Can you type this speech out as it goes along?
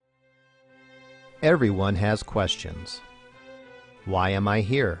Everyone has questions. Why am I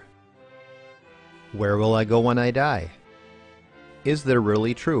here? Where will I go when I die? Is there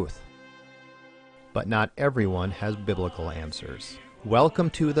really truth? But not everyone has biblical answers. Welcome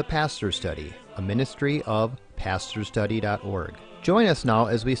to the Pastor Study, a ministry of pastorstudy.org. Join us now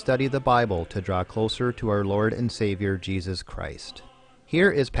as we study the Bible to draw closer to our Lord and Savior Jesus Christ. Here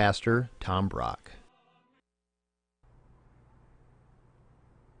is Pastor Tom Brock.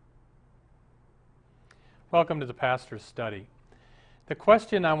 Welcome to the Pastor's Study. The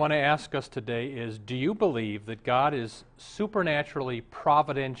question I want to ask us today is, do you believe that God is supernaturally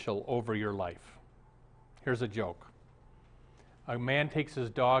providential over your life? Here's a joke. A man takes his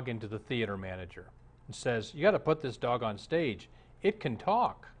dog into the theater manager and says, you got to put this dog on stage. It can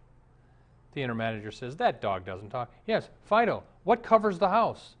talk. Theater manager says, that dog doesn't talk. Yes, Fido, what covers the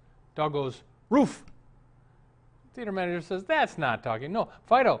house? Dog goes, roof. Theater manager says, that's not talking. No,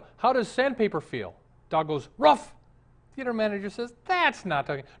 Fido, how does sandpaper feel? Dog goes, rough. Theater manager says, that's not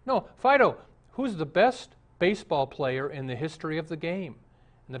talking. No, Fido, who's the best baseball player in the history of the game?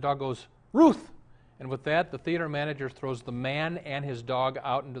 And the dog goes, Ruth. And with that, the theater manager throws the man and his dog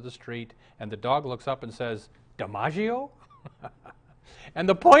out into the street, and the dog looks up and says, DiMaggio? And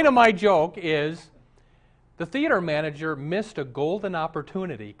the point of my joke is, the theater manager missed a golden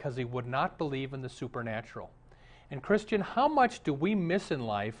opportunity because he would not believe in the supernatural. And Christian, how much do we miss in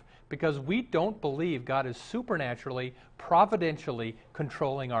life because we don't believe God is supernaturally, providentially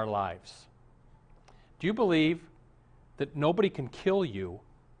controlling our lives? Do you believe that nobody can kill you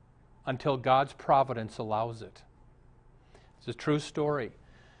until God's providence allows it? It's a true story.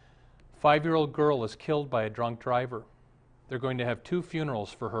 A 5-year-old girl is killed by a drunk driver. They're going to have 2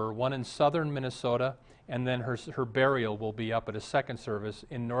 funerals for her, one in southern Minnesota, and then her burial will be up at a second service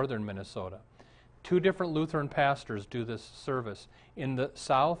in northern Minnesota. 2 different Lutheran pastors do this service. In the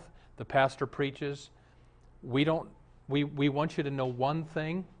South, the pastor preaches, we want you to know one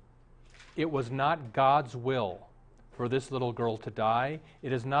thing. It was not God's will for this little girl to die.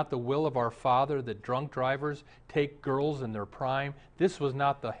 It is not the will of our Father that drunk drivers take girls in their prime. This was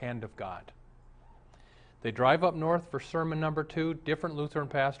not the hand of God. They drive up north for sermon number 2, different Lutheran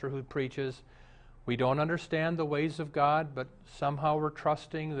pastor who preaches, we don't understand the ways of God, but somehow we're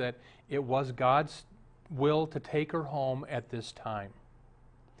trusting that it was God's will to take her home at this time.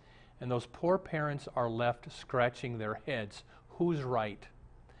 And those poor parents are left scratching their heads. Who's right?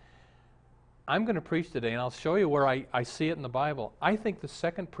 I'm going to preach today, and I'll show you where I see it in the Bible. I think the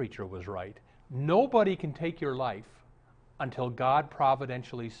second preacher was right. Nobody can take your life until God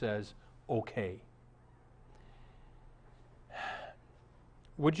providentially says, okay.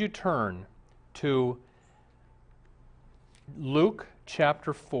 Would you turn to Luke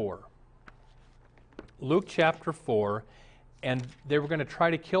chapter 4. Luke chapter 4, and they were going to try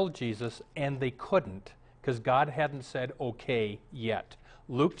to kill Jesus, and they couldn't because God hadn't said okay yet.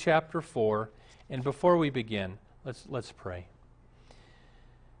 Luke chapter 4, and before we begin, let's pray.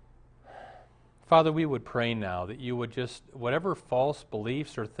 Father, we would pray now that you would just, whatever false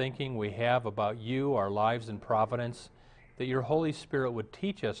beliefs or thinking we have about you, our lives and providence, that your Holy Spirit would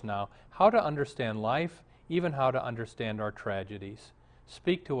teach us now how to understand life, even how to understand our tragedies.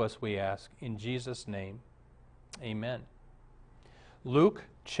 Speak to us, we ask, in Jesus' name. Amen. Luke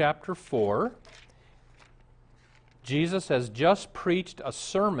chapter 4. Jesus has just preached a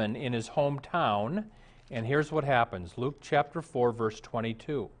sermon in his hometown, and here's what happens. Luke chapter 4, verse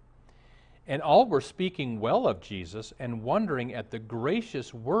 22. And all were speaking well of Jesus and wondering at the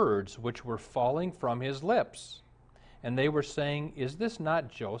gracious words which were falling from his lips. And they were saying, is this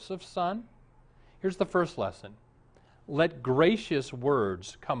not Joseph's son? Here's the first lesson. Let gracious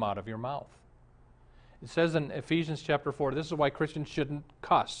words come out of your mouth. It says in Ephesians chapter 4, this is why Christians shouldn't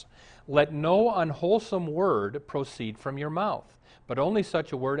cuss. Let no unwholesome word proceed from your mouth, but only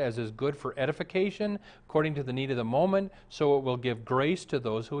such a word as is good for edification, according to the need of the moment, so it will give grace to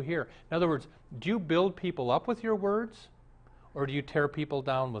those who hear. In other words, do you build people up with your words, or do you tear people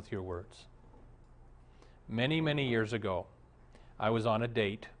down with your words? Many, many years ago, I was on a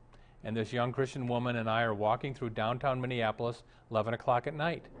date, and this young Christian woman and I are walking through downtown Minneapolis, 11 o'clock at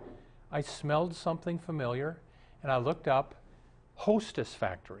night. I smelled something familiar, and I looked up, Hostess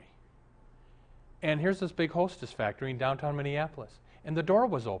Factory. And here's this big Hostess Factory in downtown Minneapolis. And the door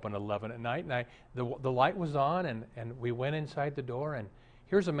was open at 11 at night, and the light was on, and we went inside the door, and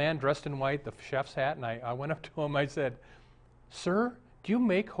here's a man dressed in white, the chef's hat, and I went up to him, I said, Sir, do you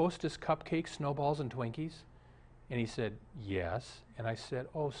make Hostess cupcakes, snowballs, and Twinkies? And he said, yes. And I said,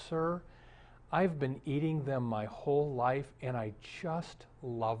 oh, sir, I've been eating them my whole life, and I just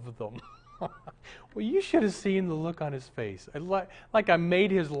love them. Well, you should have seen the look on his face. Like I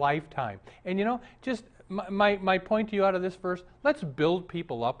made his lifetime. And you know, just my point to you out of this verse, let's build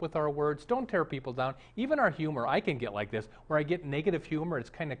people up with our words. Don't tear people down. Even our humor, I can get like this, where I get negative humor, it's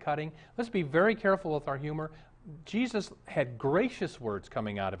kind of cutting. Let's be very careful with our humor. Jesus had gracious words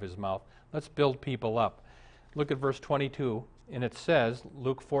coming out of his mouth. Let's build people up. Look at verse 22, and it says,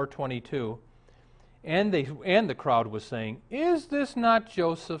 Luke 4:22, and the crowd was saying, "Is this not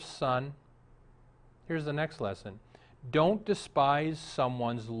Joseph's son?" Here's the next lesson. Don't despise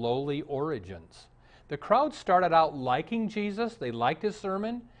someone's lowly origins. The crowd started out liking Jesus. They liked his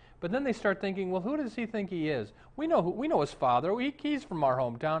sermon. But then they start thinking, well, who does he think he is? We know his father. He's from our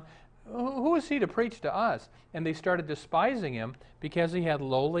hometown. Who is he to preach to us? And they started despising him because he had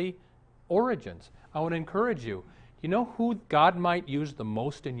lowly origins. I would encourage you. You know who God might use the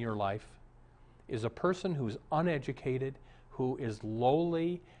most in your life? Is a person who's uneducated, who is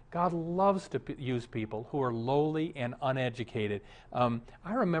lowly. God loves to use people who are lowly and uneducated. I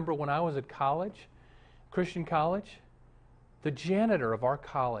remember when I was at college, Christian college, the janitor of our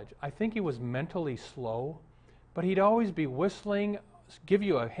college, I think he was mentally slow, but he'd always be whistling, give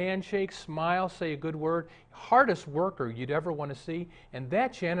you a handshake, smile, say a good word. Hardest worker you'd ever want to see. And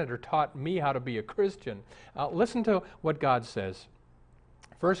that janitor taught me how to be a Christian. Listen to what God says.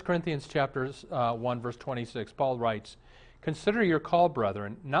 1 Corinthians chapter 1, verse 26, Paul writes, "Consider your call,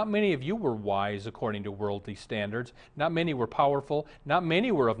 brethren. Not many of you were wise according to worldly standards. Not many were powerful. Not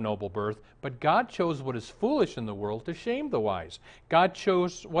many were of noble birth. But God chose what is foolish in the world to shame the wise. God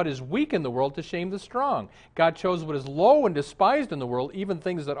chose what is weak in the world to shame the strong. God chose what is low and despised in the world, even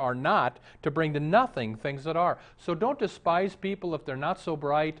things that are not, to bring to nothing things that are." So don't despise people if they're not so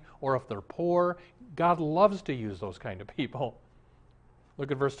bright or if they're poor. God loves to use those kind of people.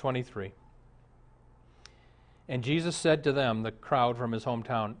 Look at verse 23. And Jesus said to them, the crowd from his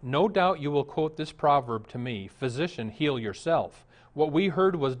hometown, "No doubt you will quote this proverb to me, 'Physician, heal yourself. What we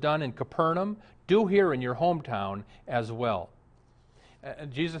heard was done in Capernaum, do here in your hometown as well.'"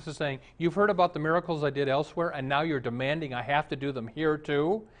 Jesus is saying, you've heard about the miracles I did elsewhere, and now you're demanding I have to do them here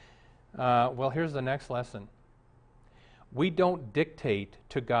too? Well, here's the next lesson. We don't dictate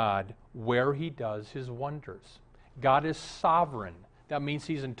to God where he does his wonders. God is sovereign. That means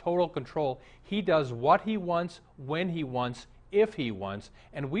he's in total control. He does what he wants, when he wants, if he wants,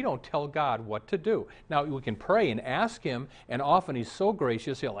 and we don't tell God what to do. Now, we can pray and ask him, and often he's so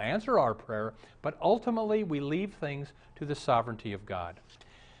gracious, he'll answer our prayer, but ultimately we leave things to the sovereignty of God.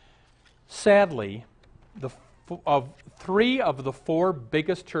 Sadly, three of the four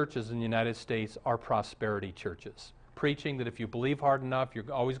biggest churches in the United States are prosperity churches, preaching that if you believe hard enough, you're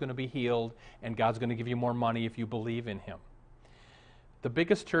always going to be healed, and God's going to give you more money if you believe in him. The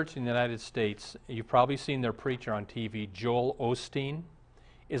biggest church in the United States, you've probably seen their preacher on TV, Joel Osteen,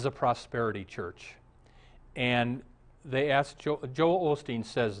 is a prosperity church. And they asked, Joel Osteen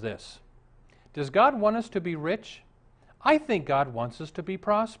says this, "Does God want us to be rich? I think God wants us to be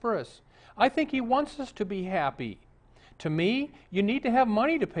prosperous. I think he wants us to be happy. To me, you need to have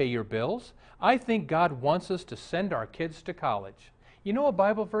money to pay your bills. I think God wants us to send our kids to college." You know a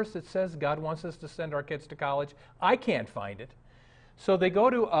Bible verse that says God wants us to send our kids to college? I can't find it. So they go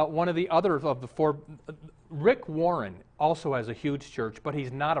to one of the other of the four. Rick Warren also has a huge church, but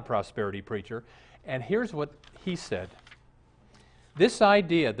he's not a prosperity preacher. And here's what he said. This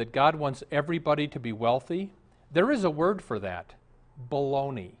idea that God wants everybody to be wealthy, there is a word for that,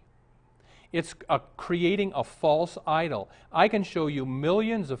 baloney. It's creating a false idol. I can show you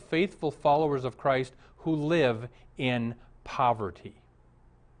millions of faithful followers of Christ who live in poverty.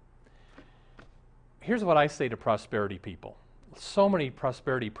 Here's what I say to prosperity people. So many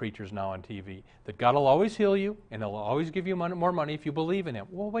prosperity preachers now on TV, that God will always heal you and he'll always give you more money if you believe in him.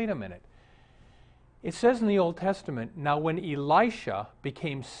 Well, wait a minute. It says in the Old Testament, now when Elisha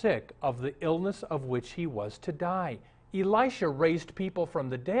became sick of the illness of which he was to die, Elisha raised people from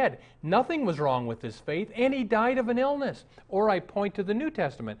the dead. Nothing was wrong with his faith, and he died of an illness. Or I point to the New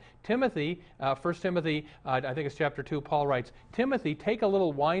Testament. Timothy, 1 Timothy, I think it's chapter 2, Paul writes, "Timothy, take a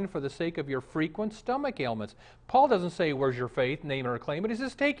little wine for the sake of your frequent stomach ailments." Paul doesn't say, where's your faith, name it or claim it. He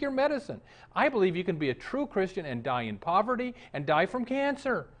says, take your medicine. I believe you can be a true Christian and die in poverty and die from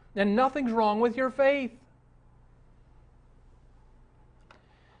cancer. And nothing's wrong with your faith.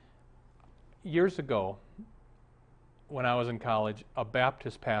 Years ago, when I was in college, a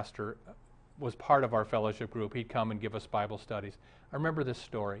Baptist pastor was part of our fellowship group. He'd come and give us Bible studies. I remember this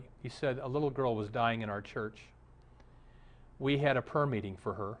story. He said a little girl was dying in our church. We had a prayer meeting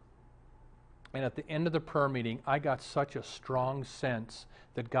for her. And at the end of the prayer meeting, I got such a strong sense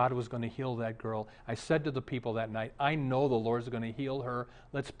that God was going to heal that girl. I said to the people that night, I know the Lord's going to heal her.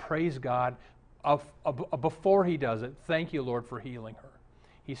 Let's praise God before he does it. Thank you, Lord, for healing her.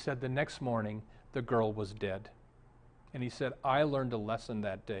 He said the next morning, the girl was dead. And he said, I learned a lesson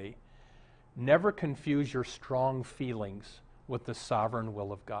that day. Never confuse your strong feelings with the sovereign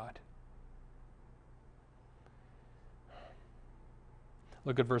will of God.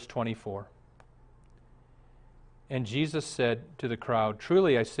 Look at verse 24. And Jesus said to the crowd,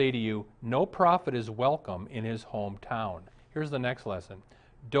 truly I say to you, no prophet is welcome in his hometown. Here's the next lesson.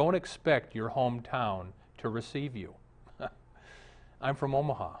 Don't expect your hometown to receive you. I'm from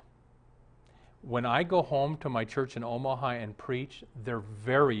Omaha. When I go home to my church in Omaha and preach, they're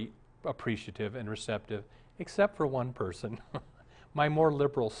very appreciative and receptive, except for one person, my more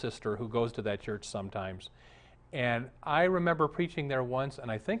liberal sister who goes to that church sometimes. And I remember preaching there once, and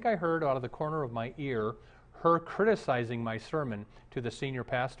I think I heard out of the corner of my ear her criticizing my sermon to the senior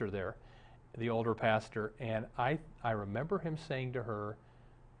pastor there, the older pastor, and I remember him saying to her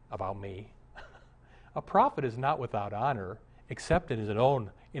about me, a prophet is not without honor, except in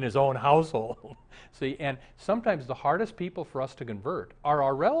his own household. See, and sometimes the hardest people for us to convert are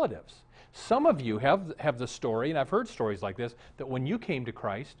our relatives. Some of you have the story, and I've heard stories like this, that when you came to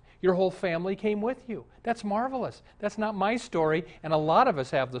Christ, your whole family came with you. That's marvelous. That's not my story, and a lot of us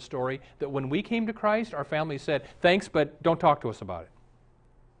have the story that when we came to Christ, our family said, thanks, but don't talk to us about it.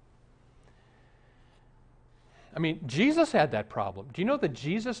 I mean, Jesus had that problem. Do you know that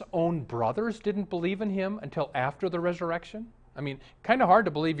Jesus' own brothers didn't believe in him until after the resurrection? I mean, kind of hard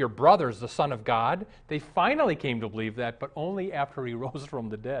to believe your brother's the Son of God. They finally came to believe that, but only after he rose from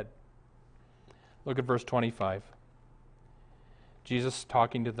the dead. Look at verse 25. Jesus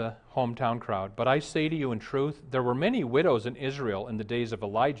talking to the hometown crowd. But I say to you in truth, there were many widows in Israel in the days of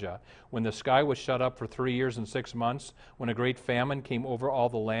Elijah, when the sky was shut up for 3 years and 6 months, when a great famine came over all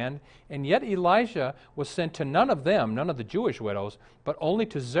the land. And yet Elijah was sent to none of them, none of the Jewish widows, but only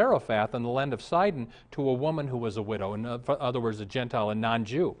to Zarephath in the land of Sidon, to a woman who was a widow, in other words, a Gentile, a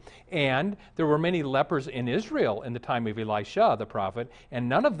non-Jew. And there were many lepers in Israel in the time of Elisha, the prophet, and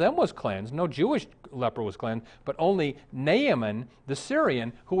none of them was cleansed. No Jewish leper was cleansed, but only Naaman, the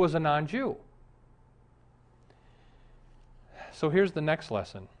Syrian, who was a non-Jew. So here's the next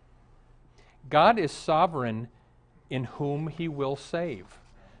lesson. God is sovereign in whom he will save.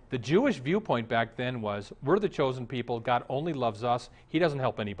 The Jewish viewpoint back then was, we're the chosen people, God only loves us, he doesn't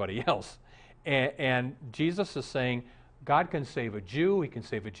help anybody else. And Jesus is saying, God can save a Jew, he can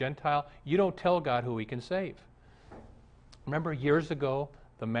save a Gentile. You don't tell God who he can save. Remember years ago,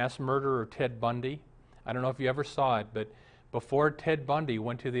 the mass murderer Ted Bundy? I don't know if you ever saw it, but before Ted Bundy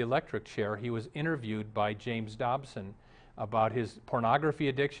went to the electric chair, he was interviewed by James Dobson about his pornography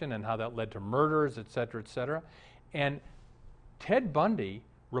addiction and how that led to murders, et cetera, and Ted Bundy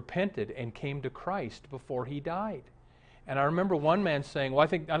repented and came to Christ before he died. And I remember one man saying, well, I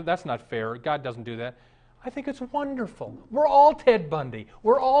think that's not fair. God doesn't do that. I think it's wonderful. We're all Ted Bundy.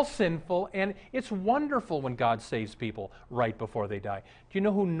 We're all sinful, and it's wonderful when God saves people right before they die. Do you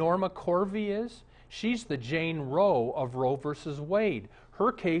know who Norma Corvey is? She's the Jane Roe of Roe versus Wade.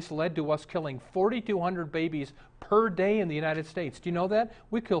 Her case led to us killing 4,200 babies per day in the United States. Do you know that?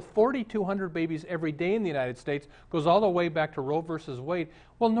 We kill 4,200 babies every day in the United States. Goes all the way back to Roe versus Wade.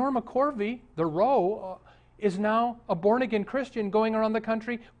 Well, Norma Corvey, the Roe, is now a born-again Christian going around the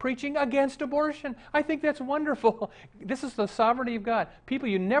country preaching against abortion. I think that's wonderful. This is the sovereignty of God. People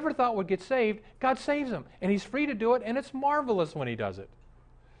you never thought would get saved, God saves them. And he's free to do it, and it's marvelous when he does it.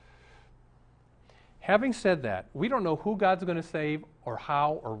 Having said that, we don't know who God's going to save or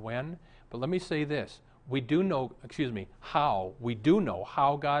how or when, but let me say this. We do know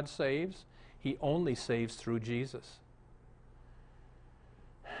how God saves. He only saves through Jesus.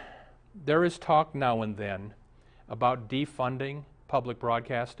 There is talk now and then about defunding public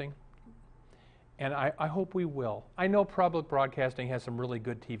broadcasting, and I hope we will. I know public broadcasting has some really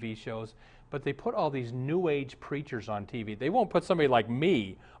good TV shows, but they put all these New Age preachers on TV. They won't put somebody like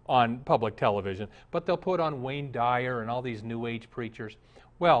me on public television, but they'll put on Wayne Dyer and all these New Age preachers.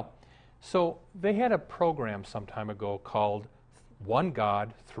 Well, so they had a program some time ago called One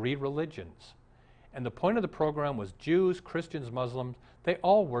God, Three Religions. And the point of the program was Jews, Christians, Muslims, they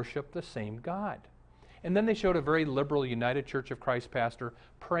all worship the same God. And then they showed a very liberal United Church of Christ pastor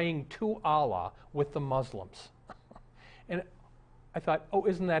praying to Allah with the Muslims. And I thought, oh,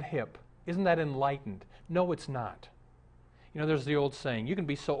 isn't that hip? Isn't that enlightened? No, it's not. You know, there's the old saying, you can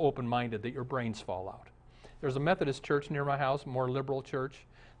be so open-minded that your brains fall out. There's a Methodist church near my house, more liberal church.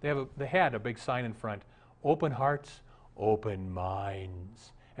 They had a big sign in front, open hearts, open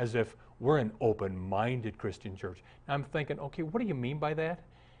minds. as if we're an open-minded Christian church. And I'm thinking, okay, what do you mean by that?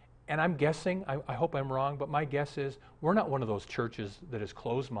 And I'm guessing, I hope I'm wrong, but my guess is we're not one of those churches that is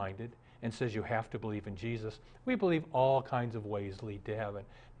closed-minded and says you have to believe in Jesus. We believe all kinds of ways lead to heaven.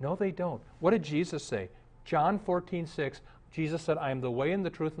 No, they don't. What did Jesus say? John 14:6, Jesus said, I am the way and the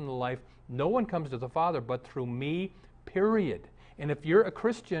truth and the life. No one comes to the Father but through me, period. And if you're a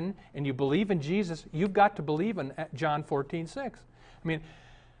Christian and you believe in Jesus, you've got to believe in John 14:6. I mean,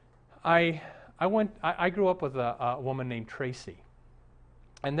 I grew up with a woman named Tracy.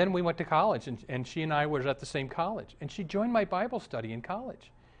 And then we went to college, and she and I were at the same college. And she joined my Bible study in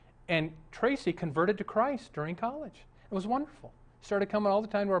college. And Tracy converted to Christ during college. It was wonderful. Started coming all the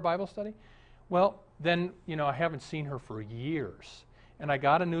time to our Bible study. Well, then, I haven't seen her for years. And I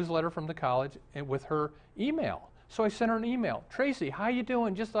got a newsletter from the college with her email. So I sent her an email. Tracy, how you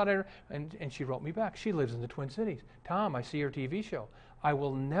doing? Just thought and she wrote me back. She lives in the Twin Cities. Tom, I see your TV show. I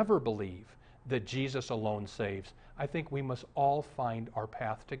will never believe that Jesus alone saves. I think we must all find our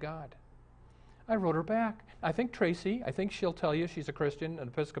path to God. I wrote her back. I think she'll tell you she's a Christian, an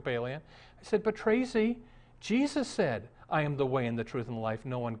Episcopalian. I said, but Tracy, Jesus said, I am the way and the truth and the life.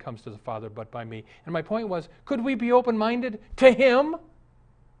 No one comes to the Father but by me. And my point was, could we be open-minded to Him?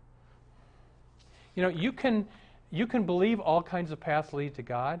 You can believe all kinds of paths lead to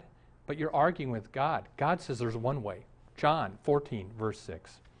God, but you're arguing with God. God says there's one way. John 14, verse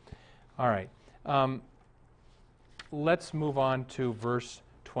 6. All right. Let's move on to verse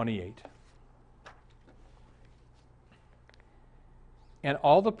 28. And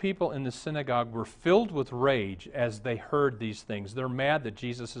all the people in the synagogue were filled with rage as they heard these things. They're mad that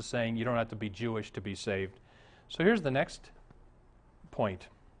Jesus is saying you don't have to be Jewish to be saved. So here's the next point.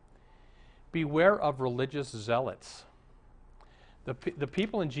 Beware of religious zealots. The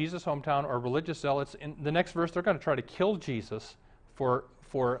people in Jesus' hometown are religious zealots. In the next verse, they're going to try to kill Jesus for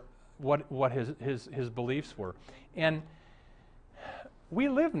what his beliefs were. And we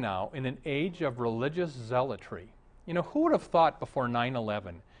live now in an age of religious zealotry. Who would have thought before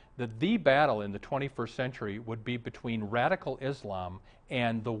 9/11 that the battle in the 21st century would be between radical Islam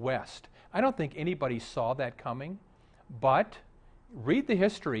and the West? I don't think anybody saw that coming, but read the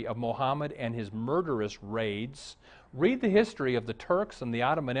history of Muhammad and his murderous raids. Read the history of the Turks and the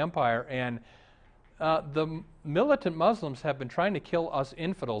Ottoman Empire, and the militant Muslims have been trying to kill us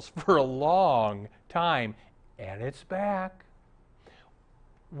infidels for a long time, and it's back.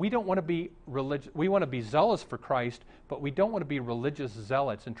 We don't want to be religious. We want to be zealous for Christ, but we don't want to be religious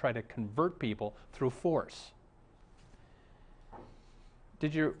zealots and try to convert people through force. Do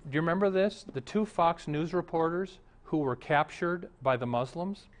you remember this? The two Fox News reporters who were captured by the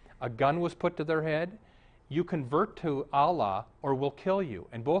Muslims, a gun was put to their head. You convert to Allah or we'll kill you.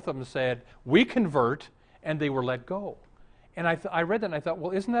 And both of them said, we convert, and they were let go. And I read that and I thought,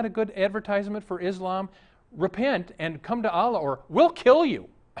 well, isn't that a good advertisement for Islam? Repent and come to Allah or we'll kill you.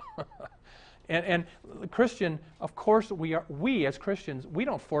 and Christian, of course, we as Christians, we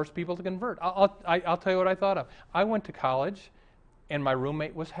don't force people to convert. I'll tell you what I thought of. I went to college, and my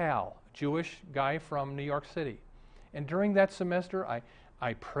roommate was Hal, a Jewish guy from New York City. And during that semester,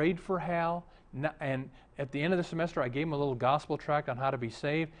 I prayed for Hal, and at the end of the semester, I gave him a little gospel tract on how to be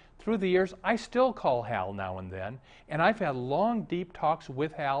saved. Through the years, I still call Hal now and then, and I've had long, deep talks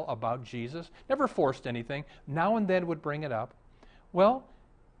with Hal about Jesus. Never forced anything. Now and then would bring it up. Well,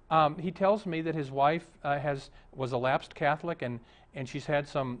 he tells me that his wife was a lapsed Catholic, and she's had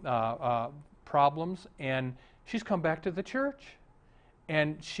some problems, and she's come back to the church.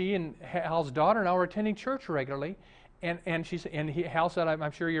 And she and Hal's daughter now are attending church regularly. And Hal said,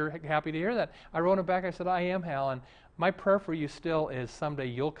 I'm sure you're happy to hear that. I wrote him back, I said, I am, Hal, and my prayer for you still is someday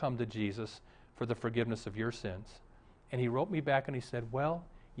you'll come to Jesus for the forgiveness of your sins. And he wrote me back and he said, well,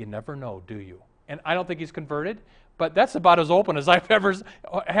 you never know, do you? And I don't think he's converted, but that's about as open as I've ever.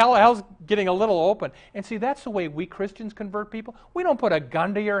 Hal's getting a little open. And see, that's the way we Christians convert people. We don't put a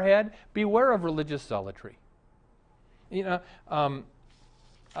gun to your head. Beware of religious zealotry. Let's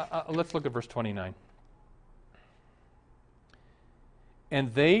look at verse 29.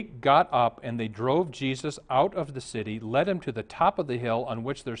 And they got up and they drove Jesus out of the city, led him to the top of the hill on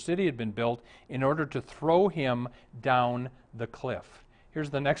which their city had been built in order to throw him down the cliff. Here's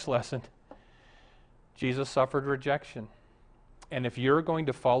the next lesson. Jesus suffered rejection. And if you're going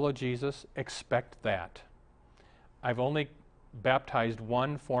to follow Jesus, expect that. I've only baptized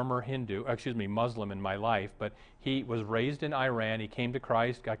one former Muslim in my life, but he was raised in Iran. He came to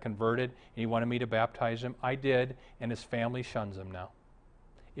Christ, got converted, and he wanted me to baptize him. I did, and his family shuns him now.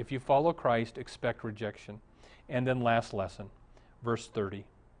 If you follow Christ, expect rejection. And then last lesson, verse 30.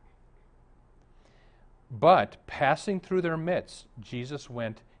 But passing through their midst, Jesus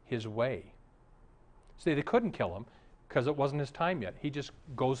went his way. See, they couldn't kill him because it wasn't his time yet. He just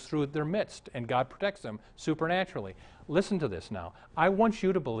goes through their midst, and God protects them supernaturally. Listen to this now. I want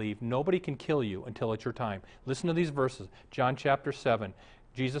you to believe nobody can kill you until it's your time. Listen to these verses. John chapter 7.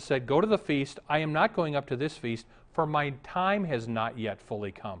 Jesus said, "Go to the feast. I am not going up to this feast, for my time has not yet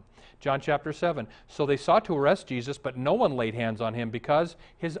fully come." John chapter 7. So they sought to arrest Jesus, but no one laid hands on him because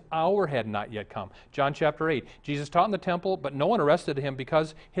his hour had not yet come. John chapter 8. Jesus taught in the temple, but no one arrested him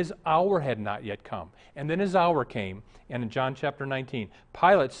because his hour had not yet come. And then his hour came. And in John chapter 19,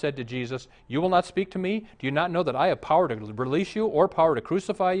 Pilate said to Jesus, "You will not speak to me? Do you not know that I have power to release you or power to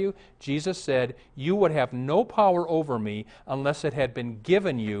crucify you?" Jesus said, "You would have no power over me unless it had been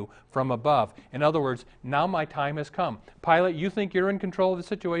given you from above." In other words, now my time has come. Pilate, you think you're in control of the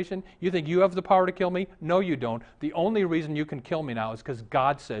situation? You think you have the power to kill me? No, you don't. The only reason you can kill me now is because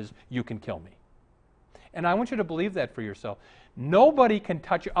God says you can kill me. And I want you to believe that for yourself. Nobody can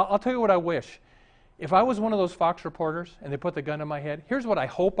touch you. I'll tell you what I wish. If I was one of those Fox reporters and they put the gun to my head, here's what I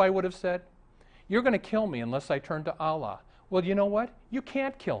hope I would have said. You're going to kill me unless I turn to Allah. Well, you know what? You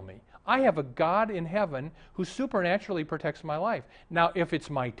can't kill me. I have a God in heaven who supernaturally protects my life. Now, if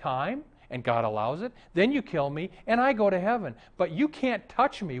it's my time and God allows it, then you kill me and I go to heaven. But you can't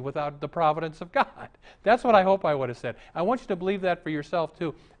touch me without the providence of God. That's what I hope I would have said. I want you to believe that for yourself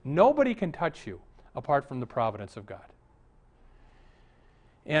too. Nobody can touch you apart from the providence of God.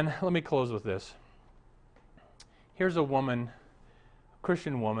 And let me close with this. Here's a woman,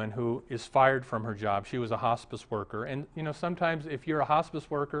 Christian woman, who is fired from her job. She was a hospice worker. And, you know, sometimes if you're a hospice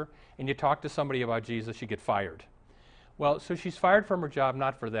worker and you talk to somebody about Jesus, you get fired. Well, so she's fired from her job,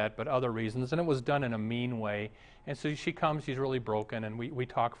 not for that, but other reasons. And it was done in a mean way. And so she comes, she's really broken, and we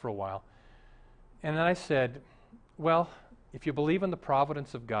talk for a while. And then I said, well, if you believe in the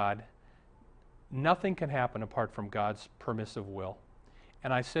providence of God, nothing can happen apart from God's permissive will.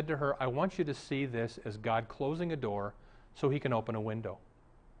 And I said to her, I want you to see this as God closing a door so he can open a window.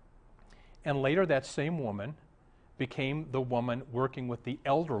 And later that same woman became the woman working with the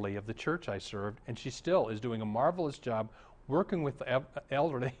elderly of the church I served, and she still is doing a marvelous job working with the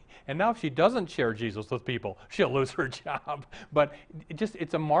elderly. And now if she doesn't share Jesus with people, she'll lose her job. But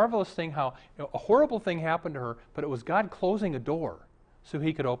it's a marvelous thing how a horrible thing happened to her, but it was God closing a door so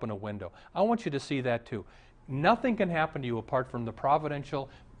he could open a window. I want you to see that too. Nothing can happen to you apart from the providential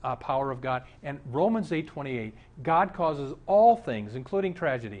power of God. And Romans 8:28, God causes all things, including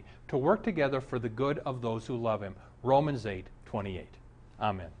tragedy, to work together for the good of those who love him. Romans 8:28.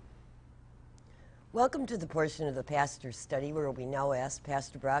 Amen. Welcome to the portion of the Pastor's Study where we now ask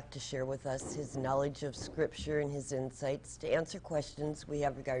Pastor Brock to share with us his knowledge of Scripture and his insights to answer questions we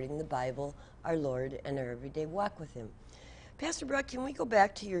have regarding the Bible, our Lord, and our everyday walk with him. Pastor Brock, can we go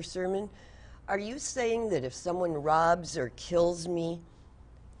back to your sermon? Are you saying that if someone robs or kills me,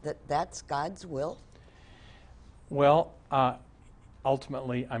 that's God's will? Well,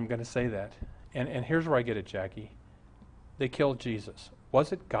 ultimately, I'm going to say that. And here's where I get it, Jackie. They killed Jesus.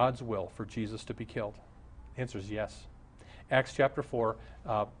 Was it God's will for Jesus to be killed? The answer is yes. Acts chapter 4,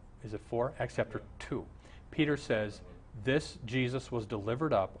 is it 4? Acts chapter 2. Peter says, this Jesus was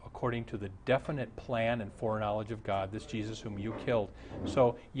delivered up according to the definite plan and foreknowledge of God, this Jesus whom you killed.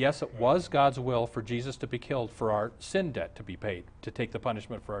 So, yes, it was God's will for Jesus to be killed, for our sin debt to be paid, to take the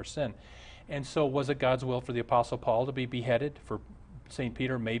punishment for our sin. And so was it God's will for the Apostle Paul to be beheaded, for St.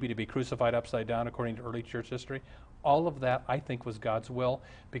 Peter maybe to be crucified upside down according to early church history? All of that, I think, was God's will,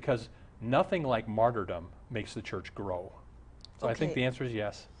 because nothing like martyrdom makes the church grow. So okay. I think the answer is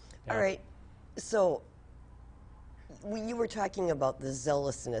yes. Yeah. All right. So you were talking about the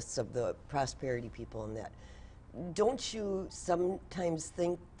zealousness of the prosperity people and that. Don't you sometimes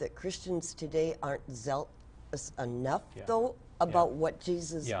think that Christians today aren't zealous enough, though, about what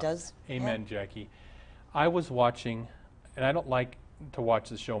Jesus does? Amen, Jackie. I was watching, and I don't like to watch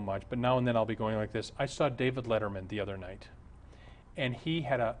the show much, but now and then I'll be going like this. I saw David Letterman the other night, and he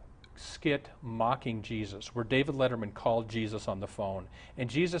had a skit mocking Jesus, where David Letterman called Jesus on the phone, and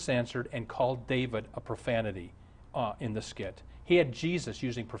Jesus answered and called David a profanity in the skit. He had Jesus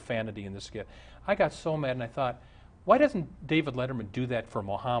using profanity in the skit. I got so mad, and I thought, why doesn't David Letterman do that for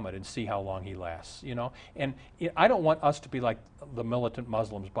Muhammad and see how long he lasts? You know, and I don't want us to be like the militant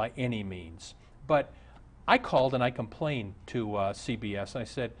Muslims by any means, but I called and I complained to CBS. I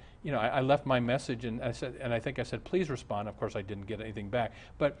said, you know, I left my message, and I said, and I think I said, please respond. Of course, I didn't get anything back.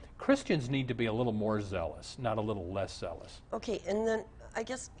 But Christians need to be a little more zealous, not a little less zealous. Okay, and then I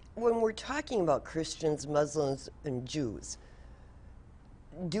guess when we're talking about Christians, Muslims, and Jews,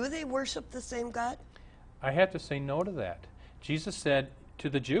 do they worship the same God? I have to say no to that. Jesus said to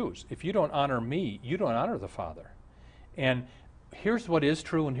the Jews. If you don't honor me, you don't honor the Father. And here's what is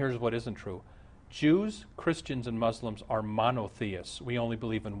true and here's what isn't true. Jews, Christians, and Muslims are monotheists. We only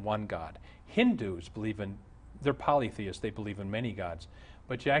believe in one God. Hindus they're polytheists. They believe in many gods.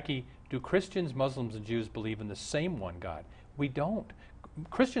 But Jackie, do Christians, Muslims, and Jews believe in the same one God? We don't.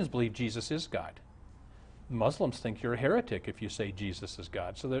 Christians believe Jesus is God. Muslims think you're a heretic if you say Jesus is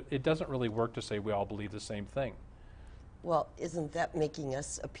God. So it doesn't really work to say we all believe the same thing. Well, isn't that making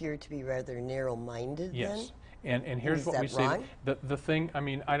us appear to be rather narrow-minded then? Yes. And here's what we say. Wrong? The thing, I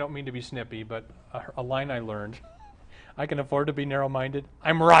mean, I don't mean to be snippy, but a line I learned, I can afford to be narrow-minded.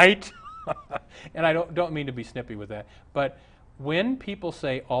 I'm right. And I don't mean to be snippy with that. But when people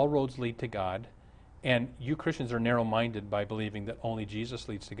say all roads lead to God, and you Christians are narrow-minded by believing that only Jesus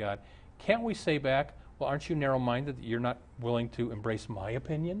leads to God, can't we say back, well, aren't you narrow-minded that you're not willing to embrace my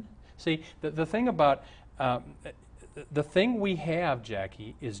opinion? See, the thing about, the thing we have,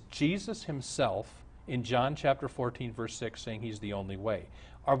 Jackie, is Jesus himself in John chapter 14, verse 6, saying he's the only way.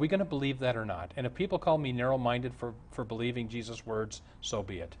 Are we going to believe that or not? And if people call me narrow-minded for believing Jesus' words, so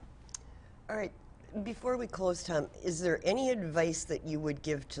be it. All right. Before we close, Tom, is there any advice that you would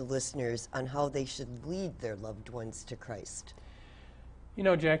give to listeners on how they should lead their loved ones to Christ? You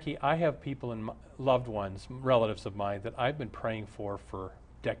know, Jackie, I have people and loved ones, relatives of mine, that I've been praying for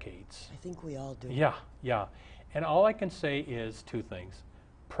decades. I think we all do. Yeah. And all I can say is two things.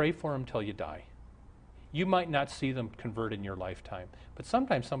 Pray for them till you die. You might not see them convert in your lifetime, but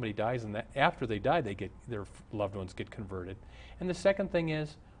sometimes somebody dies, and after they die, their loved ones get converted. And the second thing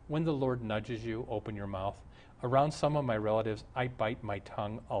is, when the Lord nudges you, open your mouth. Around some of my relatives, I bite my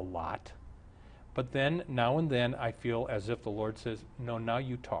tongue a lot. But then, now and then, I feel as if the Lord says, no, now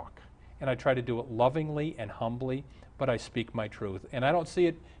you talk. And I try to do it lovingly and humbly, but I speak my truth. And I don't see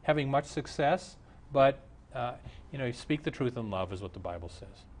it having much success, but you speak the truth in love is what the Bible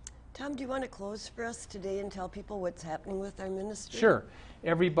says. Tom, do you want to close for us today and tell people what's happening with our ministry? Sure.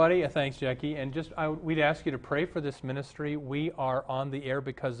 Everybody, thanks, Jackie. And we'd ask you to pray for this ministry. We are on the air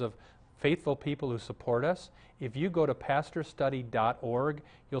because of faithful people who support us. If you go to pastorstudy.org,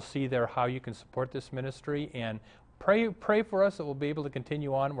 you'll see there how you can support this ministry. And pray for us that we'll be able to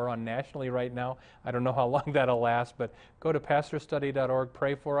continue on. We're on nationally right now. I don't know how long that'll last, but go to pastorstudy.org,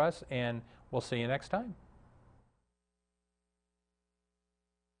 pray for us, and we'll see you next time.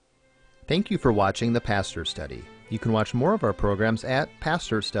 Thank you for watching The Pastor Study. You can watch more of our programs at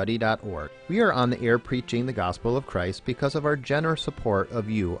pastorstudy.org. We are on the air preaching the gospel of Christ because of our generous support of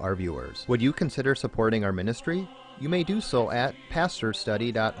you, our viewers. Would you consider supporting our ministry? You may do so at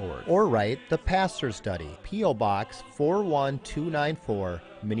pastorstudy.org. Or write The Pastor Study, P.O. Box 41294,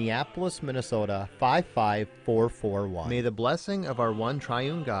 Minneapolis, Minnesota 55441. May the blessing of our one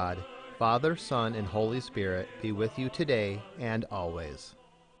triune God, Father, Son, and Holy Spirit be with you today and always.